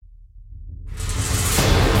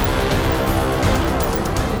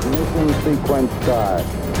sequence start.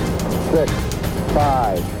 6,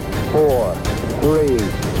 5, 4, 3,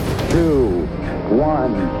 2,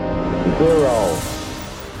 1, 0.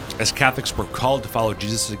 As Catholics, we're called to follow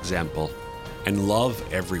Jesus' example and love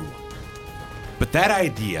everyone. But that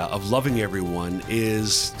idea of loving everyone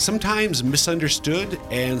is sometimes misunderstood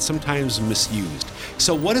and sometimes misused.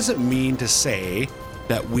 So what does it mean to say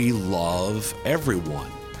that we love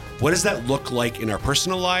everyone? What does that look like in our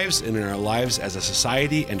personal lives and in our lives as a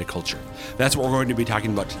society and a culture? That's what we're going to be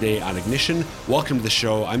talking about today on Ignition. Welcome to the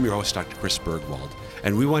show. I'm your host, Dr. Chris Bergwald,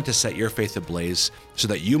 and we want to set your faith ablaze so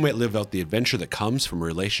that you might live out the adventure that comes from a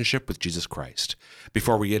relationship with Jesus Christ.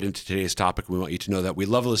 Before we get into today's topic, we want you to know that we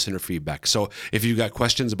love listener feedback. So if you've got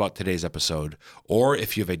questions about today's episode, or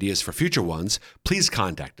if you have ideas for future ones, please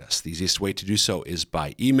contact us. The easiest way to do so is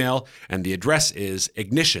by email, and the address is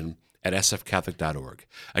ignition@sfcatholic.org.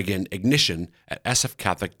 Again,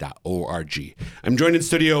 ignition@sfcatholic.org. I'm joined in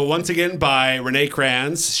studio once again by Renae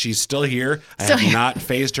Kranz. She's still here. I have not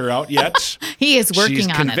phased her out yet. He is working She's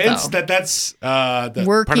on it, convinced though. that that's part of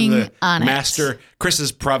Working the on it. master,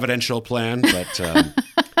 Chris's providential plan. But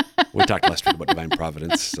we talked last week about divine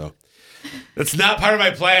providence, so that's not part of my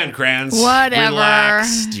plan, Kranz. Whatever.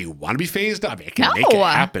 Relax. Do you want to be phased out? I can make it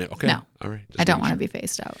happen. Okay. No. All right. I don't want to be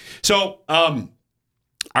phased out. So,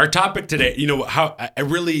 our topic today, you know, how I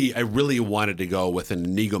really wanted to go with an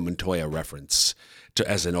Inigo Montoya reference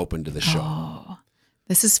as an open to the show. Oh,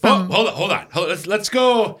 this is from. Hold on. Let's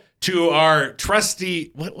go to our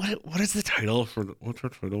trusty. What is the title for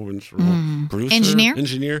producer?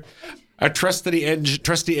 Engineer. Our trusty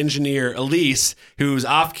engineer, Elise, who's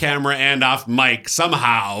off camera and off mic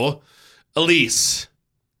somehow. Elise,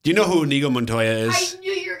 do you know who Inigo Montoya is? I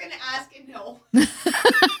knew you were going to ask and no.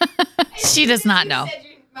 She does not know.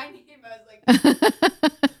 My name, I was like,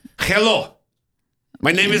 Hello.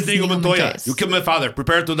 My name is Inigo Montoya. Montoya. You killed my father.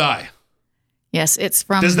 Prepare to die. Yes, it's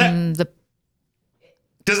from Does that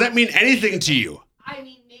mean anything to you? I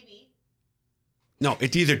mean, maybe. No,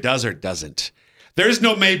 it either does or it doesn't. There is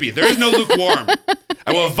no maybe. There is no lukewarm.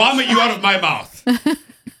 I will vomit you out of my mouth.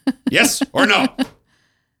 Yes or no?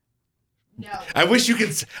 No. I wish we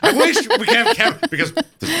could have camera because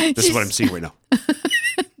this is what I'm seeing right now.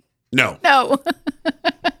 No. No.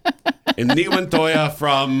 Inigo Montoya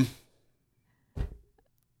from.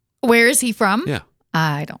 Where is he from? Yeah.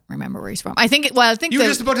 I don't remember where he's from. I think You were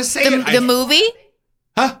just about to say it. the movie.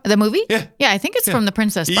 Huh? The movie? Yeah. Yeah, I think it's from The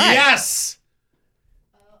Princess Bride. Yes.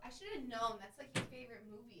 Oh, I should have known. That's like your favorite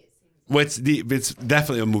movie, it seems. Well, it's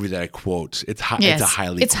definitely a movie that I quote. It's Yes.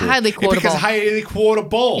 highly It's highly quotable. Because highly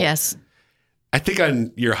quotable. Yes. I think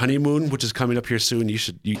on your honeymoon, which is coming up here soon, you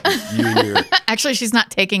and your. Actually, she's not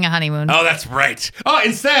taking a honeymoon. Oh, that's right. Oh,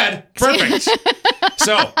 instead, perfect.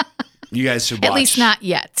 So, you guys should watch. At least not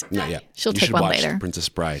yet. Not yet. She'll You take should one watch later. Princess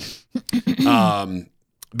Bride.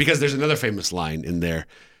 Because there's another famous line in there.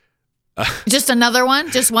 Just another one?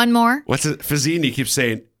 Just one more? What's it? Fazzini keeps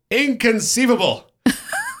saying, inconceivable.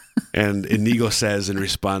 And Inigo says in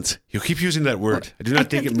response, you keep using that word. I do not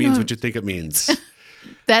think it means what you think it means.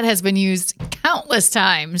 That has been used countless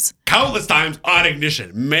times. Countless times on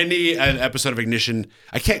Ignition. Many an episode of Ignition.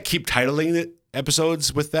 I can't keep titling it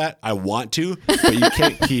episodes with that. I want to, but you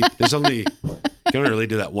can't keep. You can only really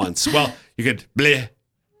do that once. Well, you could bleh.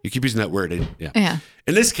 You keep using that word. Yeah.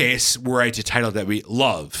 In this case, were I to title that we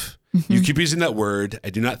love. Mm-hmm. You keep using that word. I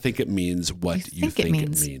do not think it means what you think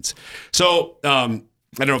it means. So,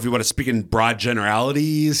 I don't know if you want to speak in broad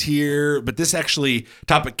generalities here, but this actually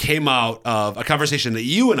topic came out of a conversation that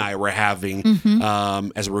you and I were having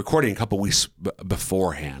as a recording a couple weeks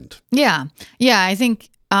beforehand. Yeah. Yeah. I think,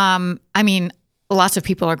 lots of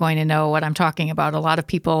people are going to know what I'm talking about. A lot of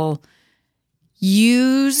people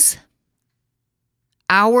use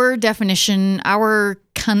our definition, our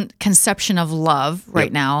conception of love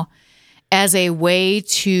right now as a way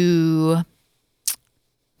to,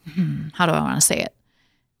 how do I want to say it?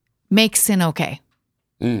 Make sin okay.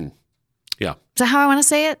 Yeah. Is that how I want to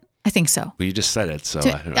say it? I think so. Well, you just said it, so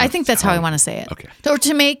I think that's how I want to say it. Okay. Or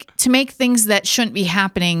to make things that shouldn't be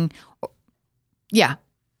happening. Yeah.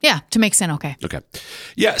 To make sin okay. Okay.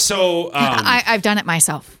 Yeah. So I've done it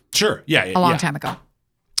myself. Sure. Yeah. A long time ago.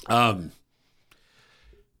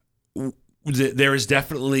 There is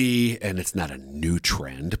definitely, and it's not a new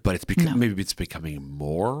trend, but maybe it's becoming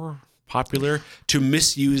more popular to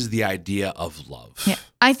misuse the idea of love. Yeah.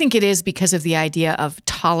 I think it is because of the idea of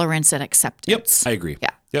tolerance and acceptance. Yep, I agree. Yeah.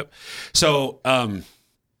 Yep. So,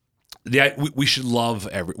 we should love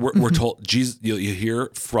we're told Jesus. You hear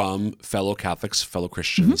from fellow Catholics, fellow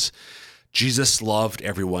Christians, Jesus loved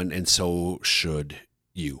everyone, and so should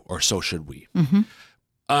you, or so should we.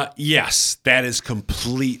 Yes, that is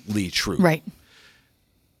completely true. Right.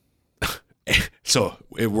 So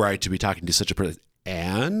were I to be talking to such a person,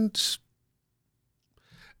 and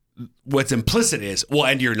what's implicit is, well,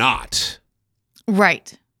 and you're not.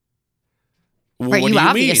 Right. Well, Right. what You do you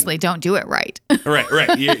obviously mean? don't do it right.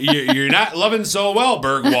 Right. You're not loving so well,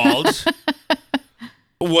 Bergwald.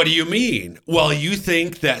 What do you mean? Well, you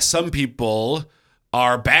think that some people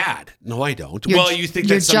are bad. No, I don't. You think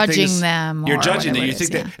you're that some judging things, them. You're or judging them. whatever You it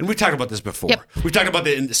think is, that, and we've talked about this before. Yep. We've talked about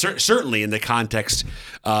that certainly in the context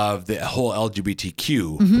of the whole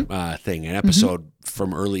LGBTQ thing, an episode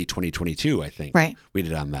from early 2022, I think. Right. We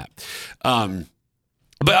did on that.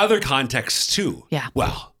 But other contexts too. Yeah.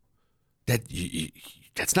 Well,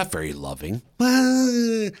 that's not very loving.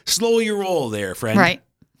 Well, slow your roll there, friend. Right.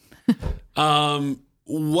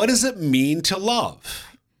 What does it mean to love?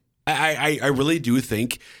 I really do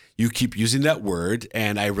think you keep using that word,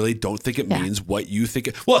 and I really don't think it means what you think.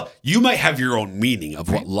 Well, you might have your own meaning of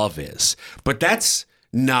what love is, but that's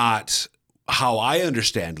not how I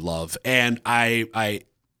understand love. And I,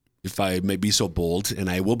 if I may be so bold, and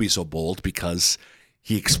I will be so bold because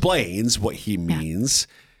he explains what he means.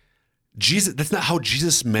 Jesus, that's not how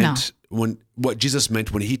Jesus meant what Jesus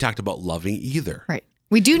meant when he talked about loving either. Right.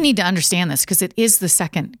 We do need to understand this because it is the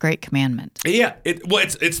second great commandment. Yeah,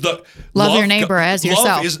 it's the love your neighbor as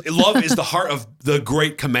yourself. Love is the heart of the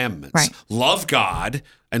great commandments. Right. Love God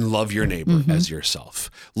and love your neighbor as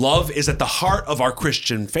yourself. Love is at the heart of our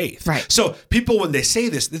Christian faith. Right. So people, when they say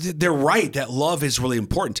this, they're right that love is really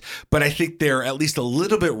important, but I think they're at least a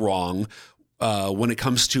little bit wrong when it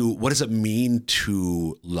comes to what does it mean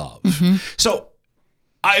to love. So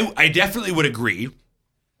I definitely would agree.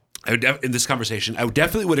 In this conversation, I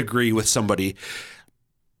definitely would agree with somebody.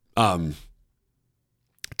 To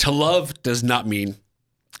love does not mean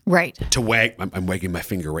to wag. I'm wagging my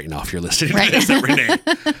finger right now. If you're listening to this,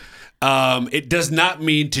 Renae. It does not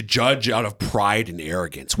mean to judge out of pride and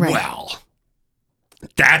arrogance. Right. Well,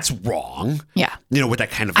 that's wrong. Yeah. You know, with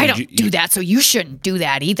that kind of. I don't do that, so you shouldn't do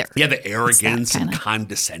that either. Yeah, the arrogance and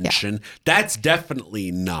condescension. Yeah. That's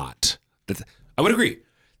definitely not. I would agree.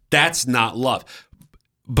 That's not love.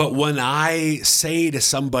 But when I say to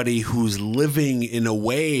somebody who's living in a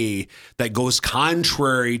way that goes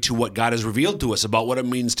contrary to what God has revealed to us about what it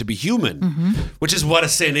means to be human, which is what a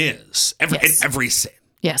sin is, every sin.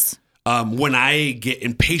 Yes. When I get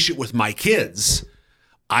impatient with my kids,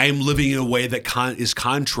 I am living in a way that is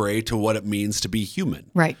contrary to what it means to be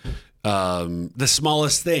human. Right. The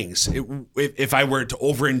smallest things. If I were to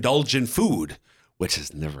overindulge in food, which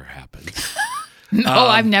has never happened. No,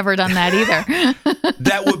 I've never done that either.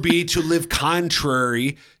 That would be to live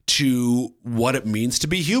contrary to what it means to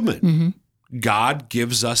be human. God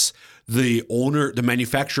gives us the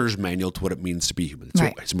manufacturer's manual to what it means to be human.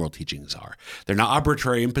 That's what his moral teachings are. They're not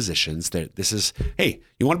arbitrary impositions. This is, hey,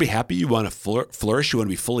 you want to be happy? You want to flourish? You want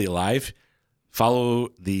to be fully alive? Follow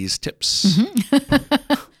these tips.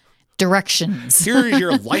 Directions. Here are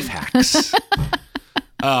your life hacks.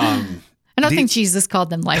 I don't think Jesus called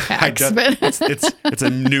them life hacks. But it's a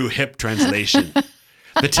new hip translation.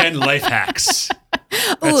 The 10 life hacks.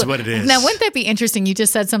 That's what it is. Now, wouldn't that be interesting? You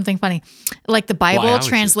just said something funny. Like the Bible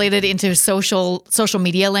translated into social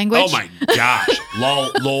media language. Oh my gosh.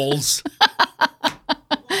 Lols.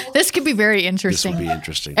 This could be very interesting. This would be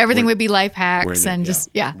interesting. Everything would be life hacks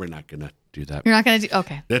We're not going to do that. You're not going to do,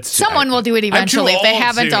 okay. Someone will do it eventually if they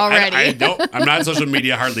haven't already. I'm not on social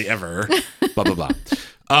media hardly ever. Blah, blah, blah.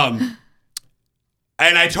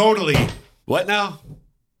 And I totally, what now?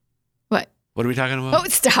 What are we talking about? Oh,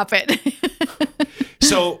 stop it.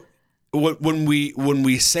 So when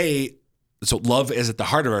we say, so love is at the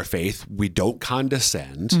heart of our faith, we don't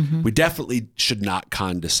condescend. We definitely should not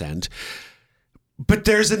condescend. But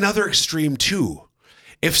there's another extreme too.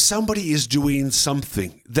 If somebody is doing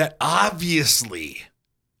something that obviously,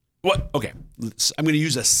 okay, I'm going to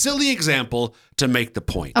use a silly example to make the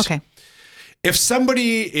point. Okay. If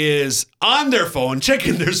somebody is on their phone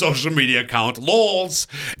checking their social media account, lols,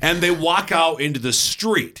 and they walk out into the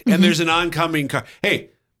street and there's an oncoming car,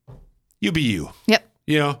 hey, you be you. Yep.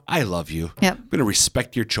 You know, I love you. Yep. I'm going to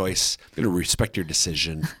respect your choice. I'm going to respect your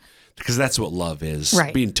decision because that's what love is.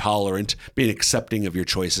 Right. Being tolerant, being accepting of your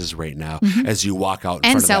choices right now as you walk out in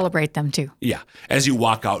front and of celebrate them too. Yeah. As you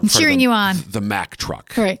walk out in front cheering of you on. the Mack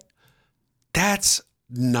truck. Right. That's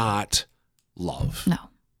not love. No.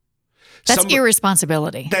 That's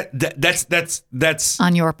irresponsibility. That's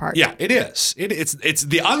on your part. Yeah, it is. It's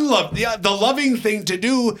the loving thing to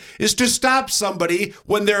do is to stop somebody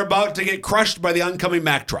when they're about to get crushed by the oncoming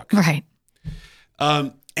Mack truck. Right.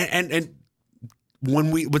 And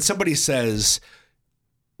when somebody says,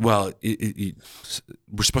 well,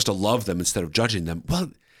 we're supposed to love them instead of judging them.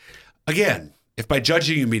 Well, again, if by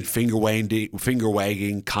judging you mean finger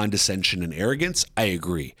wagging, condescension, and arrogance, I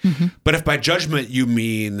agree. But if by judgment you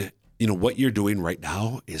mean, what you're doing right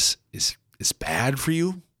now is bad for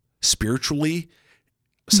you spiritually,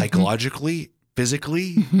 psychologically,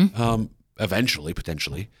 physically, eventually,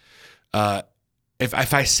 potentially.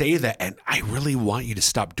 If I say that, and I really want you to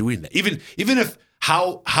stop doing that, even if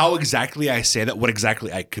how exactly I say that, what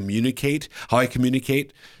exactly I communicate, how I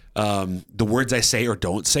communicate, the words I say or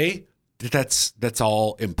don't say, that's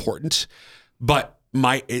all important. But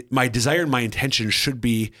my desire and my intention should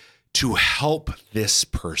be to help this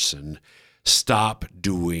person stop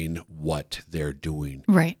doing what they're doing,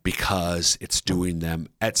 right? Because it's doing them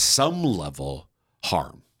at some level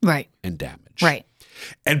harm, right, and damage, right.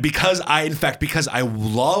 And because I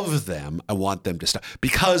love them, I want them to stop.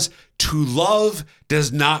 Because to love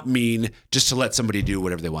does not mean just to let somebody do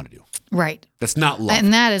whatever they want to do. Right. That's not love.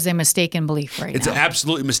 And that is a mistaken belief right It's now. an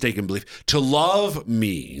absolutely mistaken belief. To love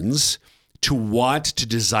means to want, to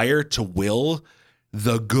desire, to will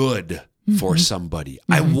the good for somebody.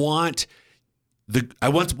 I want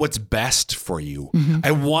what's best for you.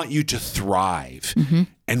 I want you to thrive.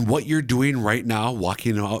 And what you're doing right now,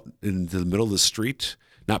 walking out into the middle of the street,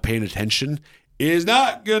 not paying attention, is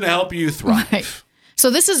not going to help you thrive. Right. So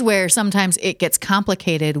this is where sometimes it gets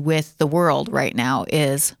complicated with the world right now,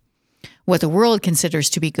 is what the world considers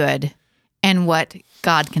to be good and what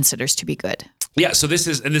God considers to be good. Yeah, so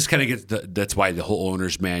this kind of gets that's why the whole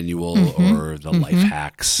owner's manual or the life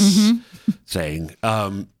hacks thing.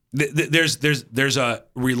 There's a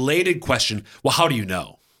related question. Well, how do you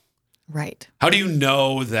know? Right. How do you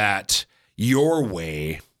know that your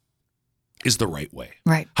way is the right way?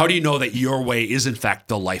 Right. How do you know that your way is in fact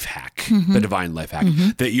the life hack, the divine life hack?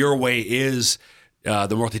 That your way is the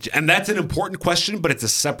moral teaching? And that's an important question, but it's a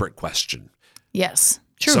separate question. Yes.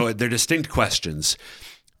 True. So they're distinct questions.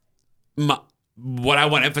 What I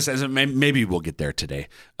want to emphasize, and maybe we'll get there today,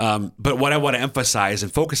 but what I want to emphasize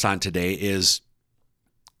and focus on today is,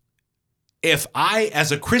 if I,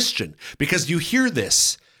 as a Christian, because you hear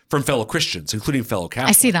this from fellow Christians, including fellow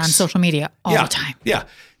Catholics. I see that on social media all the time. Yeah.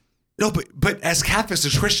 No, but as Catholics,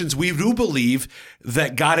 as Christians, we do believe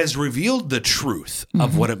that God has revealed the truth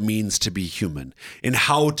of what it means to be human and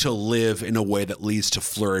how to live in a way that leads to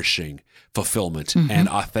flourishing, fulfillment, and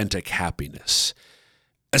authentic happiness.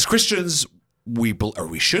 As Christians, we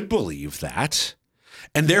should believe that.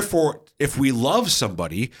 And therefore, if we love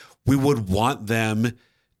somebody, we would want them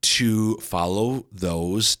to follow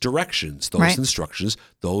those directions, those instructions,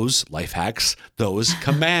 those life hacks, those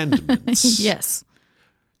commandments. Yes.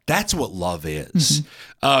 That's what love is.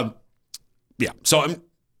 So I'm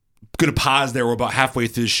going to pause there. We're about halfway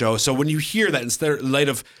through the show. So when you hear that, in light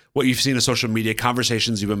of what you've seen in social media,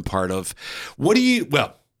 conversations you've been part of, do you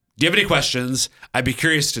have any questions? I'd be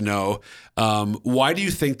curious to know, why do you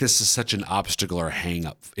think this is such an obstacle or a hang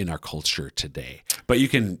up in our culture today? But you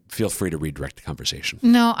can feel free to redirect the conversation.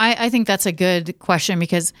 No, I think that's a good question,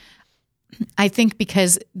 because I think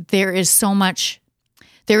because there is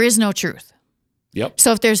no truth. Yep.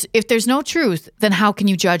 So if there's no truth, then how can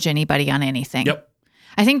you judge anybody on anything? Yep.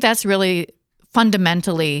 I think that's really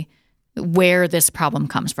fundamentally where this problem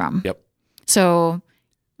comes from. Yep. So,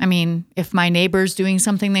 I mean, if my neighbor's doing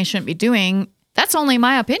something they shouldn't be doing, that's only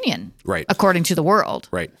my opinion. Right. According to the world.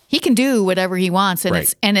 Right. He can do whatever he wants, and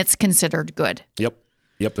Right. it's considered good. Yep,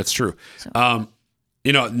 that's true. So.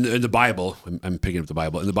 In the Bible, I'm picking up the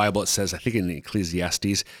Bible. In the Bible, it says, I think in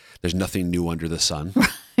Ecclesiastes, there's nothing new under the sun.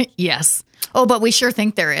 Yes. Oh, but we sure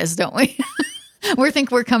think there is, don't we? We think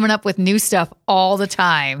we're coming up with new stuff all the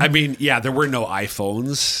time. I mean, yeah, there were no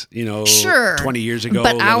iPhones, sure, 20 years ago.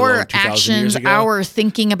 But our 2,000 years actions, ago. our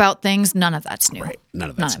thinking about things, none of that's new. Right. None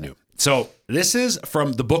of that's new. So this is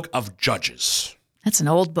from the book of Judges. That's an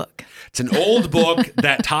old book. It's an old book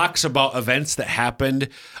that talks about events that happened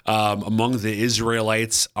among the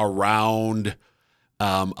Israelites around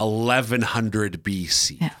 1100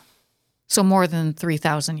 BC. Yeah. So more than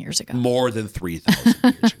 3,000 years ago. More than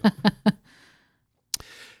 3,000 years ago.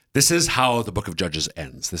 This is how the book of Judges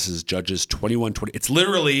ends. This is Judges 21:20. It's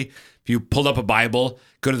literally, if you pulled up a Bible,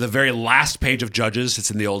 go to the very last page of Judges.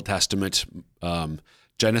 It's in the Old Testament.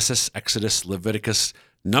 Genesis, Exodus, Leviticus,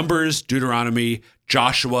 Numbers, Deuteronomy,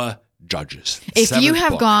 Joshua, Judges. If you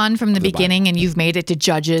have gone from the beginning and you've made it to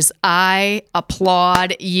Judges, I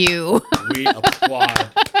applaud you. We applaud.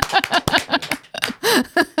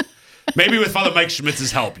 Maybe with Father Mike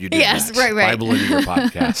Schmitz's help, you did Yes, that. right. Bible in your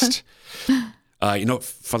podcast.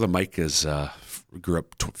 Father Mike grew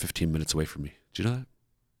up 15 minutes away from me. Do you know that?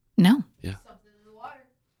 No. Yeah. Something in the water.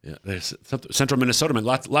 Yeah, there's central Minnesota, man.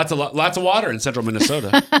 Lots of water in central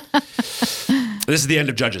Minnesota. This is the end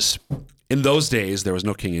of Judges. In those days, there was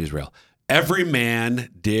no king in Israel. Every man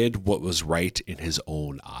did what was right in his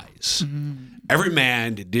own eyes. Every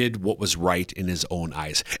man did what was right in his own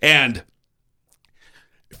eyes. And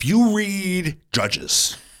if you read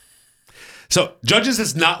Judges, so Judges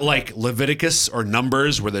is not like Leviticus or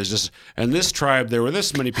Numbers where there's just, and this tribe, there were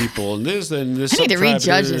this many people, and this I need to read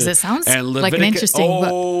Judges. It sounds like an interesting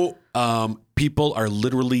book. People are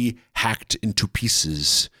literally hacked into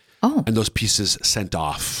pieces. Oh. And those pieces sent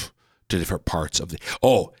off to different parts of the...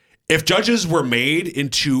 If Judges were made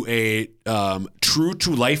into a true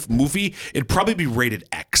to life movie, it'd probably be rated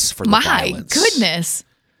X for the violence. My goodness.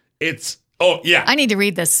 It's... Oh, yeah. I need to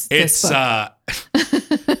read this book.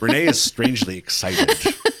 Renae is strangely excited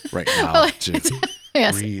right now to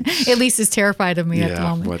read. At least is terrified of me at the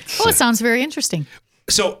moment. It sounds very interesting.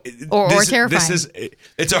 So, or terrifying.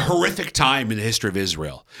 It's a horrific time in the history of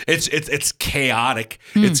Israel. It's chaotic.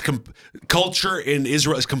 Culture in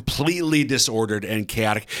Israel is completely disordered and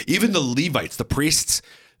chaotic. Even the Levites, the priests,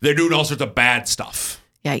 they're doing all sorts of bad stuff.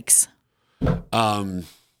 Yikes. And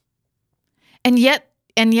yet,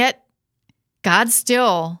 God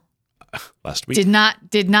still last week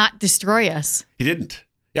did not destroy us. He didn't.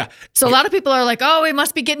 Yeah. So a lot of people are like, "Oh, we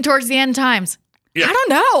must be getting towards the end times." Yeah. I don't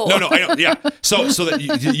know. No, I know. Yeah. So that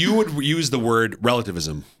you would use the word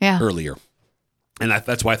relativism earlier, and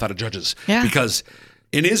that's why I thought of Judges. Yeah. Because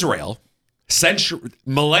in Israel,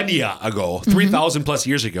 millennia ago, 3,000 plus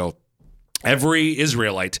years ago, every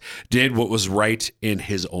Israelite did what was right in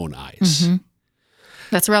his own eyes.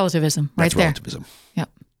 That's relativism, right there. That's relativism. Yep.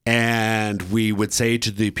 And we would say to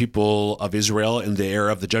the people of Israel in the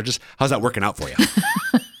era of the Judges, "How's that working out for you?"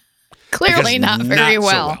 Clearly not very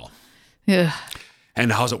well. So well.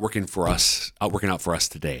 And how's it working for us? Working out for us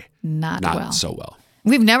today? Not well. So well.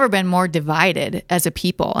 We've never been more divided as a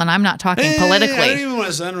people, and I'm not talking politically. I don't even want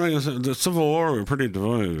to say the Civil War. We're pretty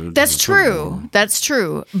divided. That's true. That's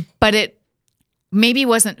true. But it maybe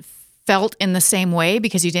wasn't felt in the same way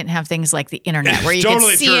because you didn't have things like the internet where you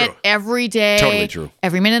totally can see it every day, totally true,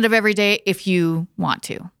 every minute of every day if you want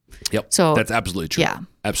to. Yep. So that's absolutely true. Yeah,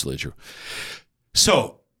 absolutely true.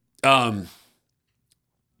 So,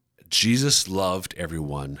 Jesus loved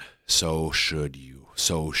everyone. So should you.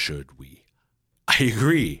 So should we. I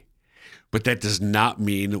agree, but that does not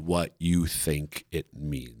mean what you think it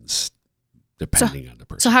means, depending on the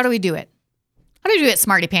person. So how do we do it? How do we do it,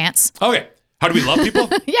 smarty pants? Okay. How do we love people?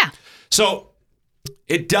 Yeah. So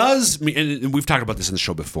it does mean, and we've talked about this in the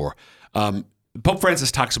show before. Pope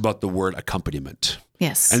Francis talks about the word accompaniment.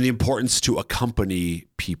 Yes. And the importance to accompany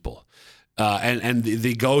people. And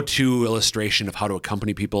the go-to illustration of how to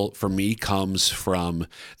accompany people for me comes from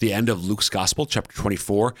the end of Luke's Gospel, chapter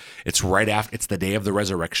 24. It's right after, it's the day of the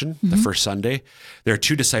resurrection, the first Sunday. There are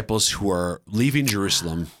two disciples who are leaving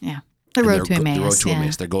Jerusalem. Yeah. The road to Emmaus. The road to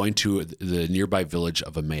Emmaus. They're going to the nearby village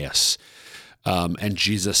of Emmaus. And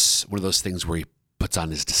Jesus, one of those things where he puts on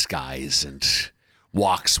his disguise and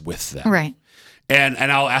walks with them. Right.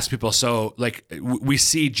 And I'll ask people, so like we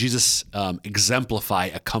see Jesus exemplify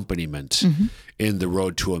accompaniment in the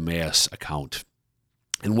road to Emmaus account.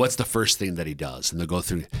 And what's the first thing that he does? And they'll go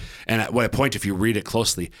through, and at what point, if you read it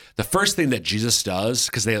closely, the first thing that Jesus does,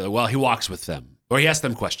 because he walks with them. Or he asks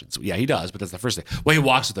them questions. Yeah, he does, but that's the first thing. Well, he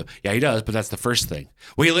walks with them. Yeah, he does, but that's the first thing.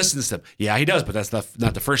 Well, he listens to them. Yeah, he does, but that's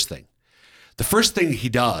not the first thing. The first thing he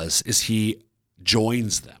does is he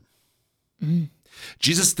joins them.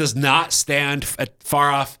 Jesus does not stand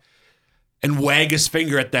far off and wag his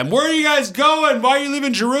finger at them. Where are you guys going? Why are you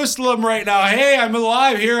leaving Jerusalem right now? Hey, I'm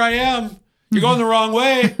alive. Here I am. You're going the wrong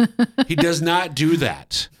way. He does not do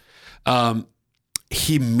that.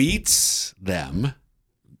 He meets them,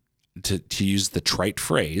 to use the trite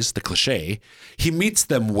phrase, the cliche, he meets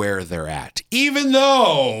them where they're at, even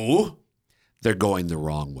though they're going the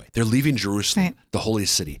wrong way. They're leaving Jerusalem, right, the holy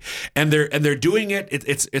city, and they're doing it.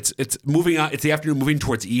 It's moving on. It's the afternoon, moving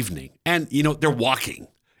towards evening, and they're walking.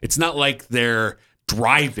 It's not like they're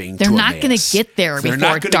driving. They're not going to get there before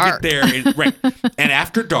dark. They're not going to get there, right? And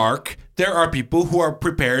after dark, there are people who are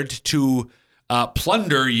prepared to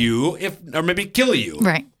plunder you, or maybe kill you,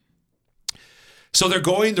 right? So they're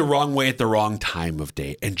going the wrong way at the wrong time of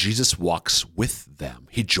day, and Jesus walks with them.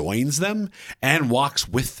 He joins them and walks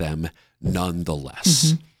with them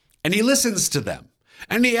nonetheless. And he listens to them,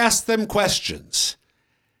 and he asks them questions,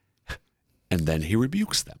 and then he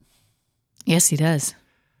rebukes them. Yes, he does.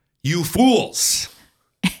 You fools.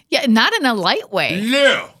 Yeah, not in a light way.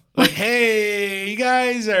 No. Like, hey, you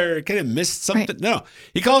guys are kind of missed something. Right. No,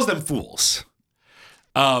 he calls them fools.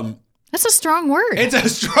 That's a strong word. It's a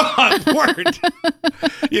strong word.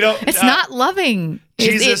 It's not loving.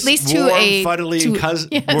 Jesus, at least warm, to a fuddly, and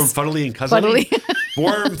warm, fuddly, and cuddly.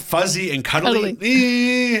 Warm, fuzzy, and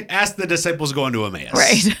cuddly. Ask the disciples going to Emmaus.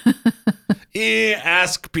 Right.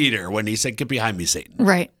 Ask Peter when he said, "Get behind me, Satan."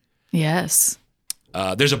 Right. Yes.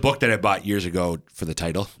 There's a book that I bought years ago for the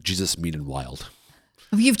title, Jesus, Mean and Wild.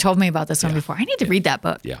 You've told me about this one before. I need to read that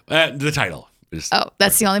book. Yeah. The title.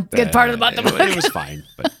 That's the only good part about the book. It was fine,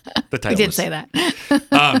 but the title You did say that.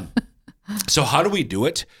 So how do we do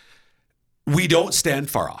it? We don't stand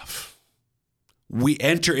far off. We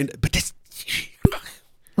enter in, but this.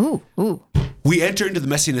 Ooh. We enter into the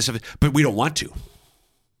messiness of it, but we don't want to.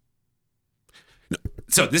 No.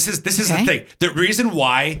 So this is the thing. The reason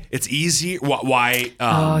why it's easy. Why?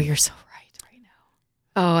 You're so right now.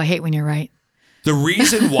 Oh, I hate when you're right. The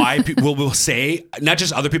reason why people will say, not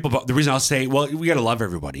just other people, but the reason I'll say, well, we got to love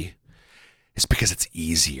everybody, is because it's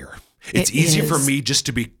easier. It's easier for me just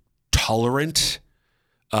to be tolerant,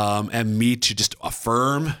 and me to just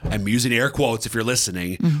affirm, I'm using air quotes if you're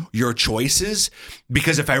listening, your choices.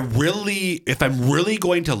 Because if I'm really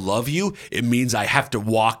going to love you, it means I have to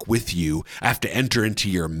walk with you. I have to enter into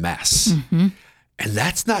your mess. And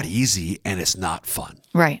that's not easy, and it's not fun.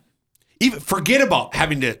 Right. Even forget about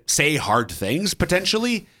having to say hard things,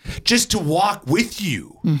 potentially, just to walk with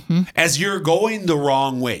you as you're going the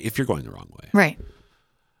wrong way, if you're going the wrong way. Right.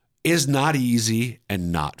 Is not easy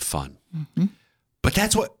and not fun. But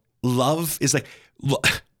that's what love is like.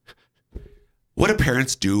 What do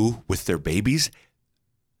parents do with their babies?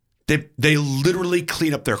 They literally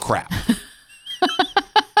clean up their crap.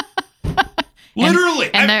 Literally.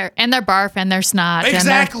 And their barf and their snot.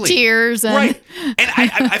 Exactly. And their tears. And right. And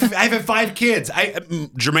I've had 5 kids.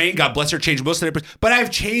 Jermaine, God bless her, changed most of the diapers. But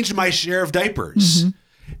I've changed my share of diapers.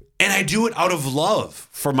 And I do it out of love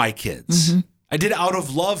for my kids. I did it out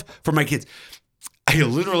of love for my kids. I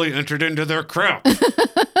literally entered into their crap. It's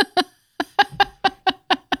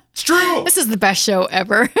true. This is the best show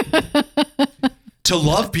ever. To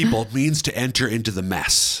love people means to enter into the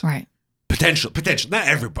mess. Right. Potential. Not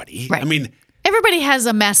everybody. Right. I mean, everybody has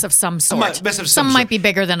a mess of some sort. Some might be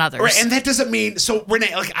bigger than others. Right. And that doesn't mean, so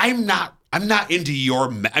Renae, like I'm not into your,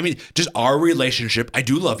 just our relationship. I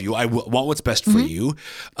do love you. I want what's best for you.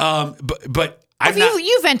 But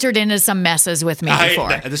you've entered into some messes with me before.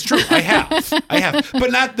 That's true. I have.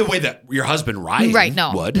 But not the way that your husband Ryan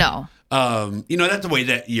would. No. Not the way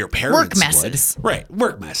that your parents Work messes. would. Right.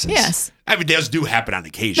 Work messes. Yes. I mean, those do happen on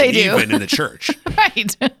occasion, They do. even in the church.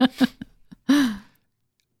 Right.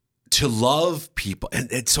 To love people.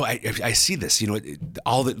 And so I see this,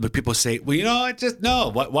 all the people say, well,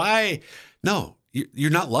 why? No, you're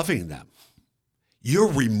not loving them. You're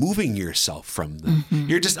removing yourself from them.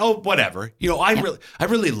 You're just, whatever. I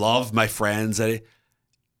really love my friends.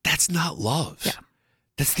 That's not love. Yeah.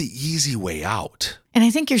 That's the easy way out. And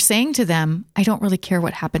I think you're saying to them, I don't really care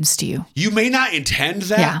what happens to you. You may not intend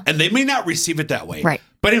that, and they may not receive it that way. Right.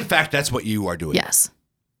 But in fact, that's what you are doing. Yes.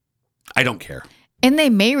 I don't care. And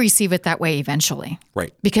they may receive it that way eventually.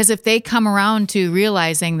 Right. Because if they come around to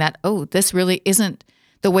realizing that, this really isn't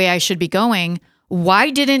the way I should be going,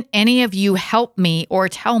 why didn't any of you help me or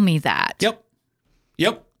tell me that?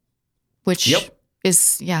 Yep. Which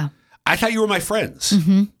is, I thought you were my friends.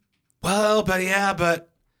 Well, but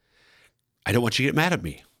I don't want you to get mad at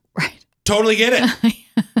me. Right. Totally get it.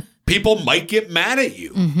 People might get mad at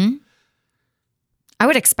you. I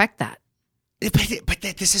would expect that. But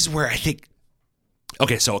this is where I think,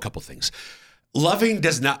 okay, so a couple things. Loving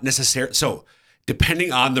does not necessarily, so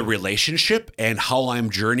depending on the relationship and how I'm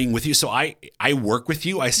journeying with you. So I work with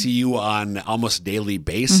you. I see you on almost daily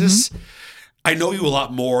basis. I know you a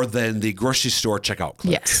lot more than the grocery store checkout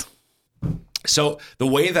clerk. Yes. So the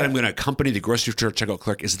way that I'm going to accompany the grocery store checkout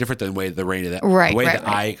clerk is different than the way that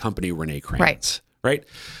I accompany Renae Kranz. Right.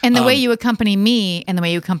 And the way you accompany me and the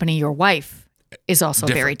way you accompany your wife is also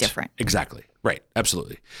very different. Exactly. Right.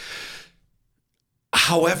 Absolutely.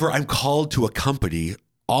 However, I'm called to accompany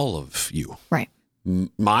all of you. Right.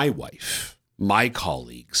 My wife, my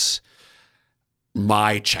colleagues,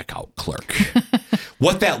 my checkout clerk.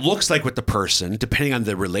 What that looks like with the person, depending on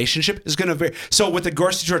the relationship, is going to vary. So with the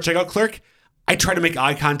grocery store checkout clerk, I try to make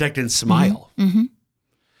eye contact and smile. And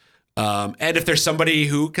if there's somebody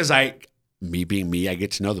who, because me being me, I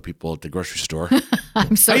get to know the people at the grocery store.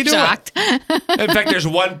 I'm so shocked. In fact, there's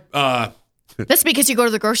one. That's because you go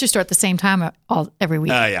to the grocery store at the same time every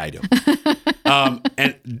week. Yeah, I do.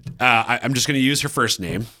 I'm just going to use her first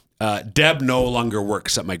name. Deb no longer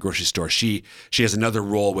works at my grocery store. She has another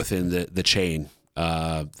role within the chain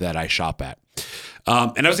that I shop at.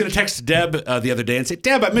 And I was going to text Deb the other day and say,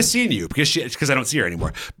 Deb, I miss seeing you because I don't see her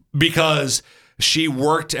anymore. Because she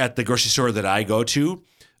worked at the grocery store that I go to.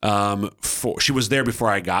 She was there before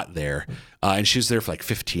I got there. And she was there for like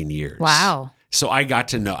 15 years. Wow. So I got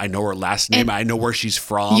to know, I know her last name. I know where she's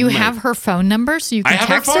from. You have her phone number so you can text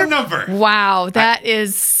her? I have her phone number. Wow. That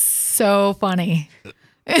is so funny.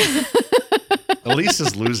 Elise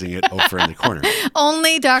is losing it over in the corner.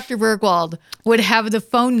 Only Dr. Bergwald would have the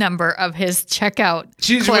phone number of his checkout clerk.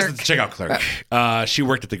 She was the checkout clerk. She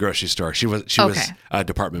worked at the grocery store. She was a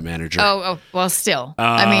department manager. Oh, well, still.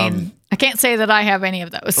 I mean, I can't say that I have any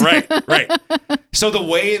of those. Right. So the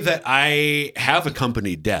way that I have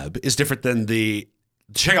accompanied Deb is different than the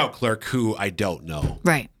checkout clerk who I don't know.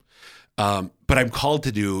 Right. But I'm called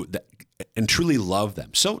to do that and truly love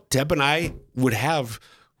them. So Deb and I would have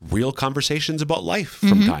real conversations about life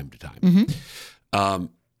from time to time.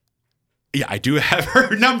 Yeah, I do have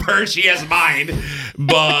her number. She has mine,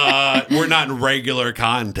 but we're not in regular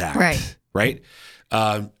contact. Right.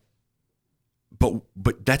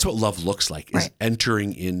 But that's what love looks like, is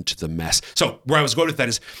entering into the mess. So where I was going with that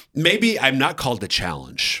is maybe I'm not called to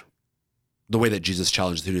challenge the way that Jesus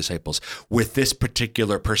challenged the disciples with this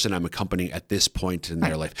particular person I'm accompanying at this point in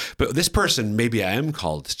their life. But this person, maybe I am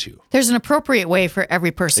called to. There's an appropriate way for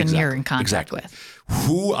every person you're in contact with.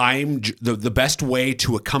 Who I'm, the best way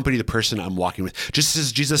to accompany the person I'm walking with. Just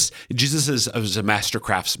as Jesus is a master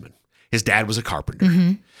craftsman. His dad was a carpenter.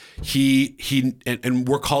 And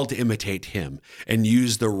we're called to imitate him and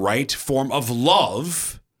use the right form of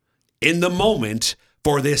love in the moment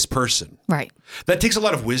for this person. Right. That takes a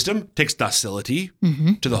lot of wisdom, takes docility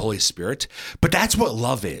to the Holy Spirit. But that's what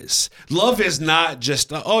love is. Love is not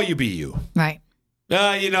just, you be you. Right.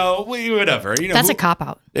 Whatever. That's a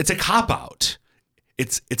cop-out. It's a cop-out.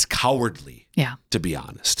 It's cowardly, to be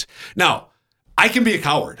honest. Now, I can be a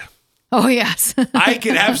coward. Oh, yes. I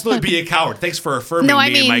can absolutely be a coward. Thanks for affirming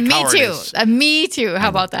me in my cowardice. Me too. How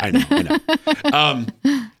about that? I know.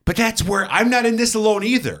 But that's where I'm not in this alone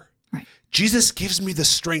either. Right. Jesus gives me the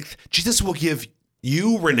strength. Jesus will give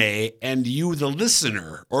you, Renae, and you, the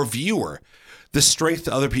listener or viewer, the strength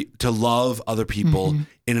to love other people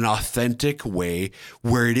in an authentic way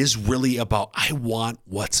where it is really about, I want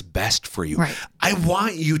what's best for you. Right. I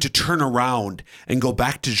want you to turn around and go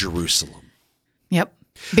back to Jerusalem. Yep.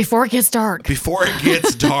 Before it gets dark.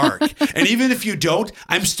 And even if you don't,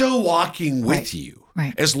 I'm still walking with you.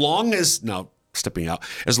 Right. As long as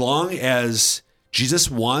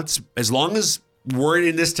Jesus wants, as long as we're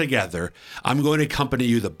in this together, I'm going to accompany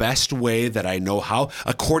you the best way that I know how,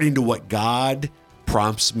 according to what God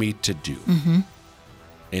prompts me to do.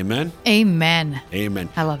 Amen? Amen.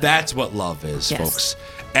 I love it. That's what love is, folks.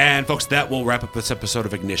 And folks, that will wrap up this episode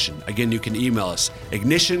of Ignition. Again, you can email us,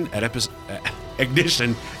 ignition at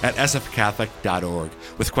sfcatholic.org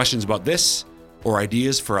with questions about this or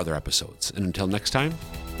ideas for other episodes. And until next time,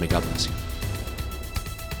 may God bless you.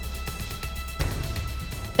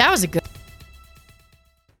 That was a good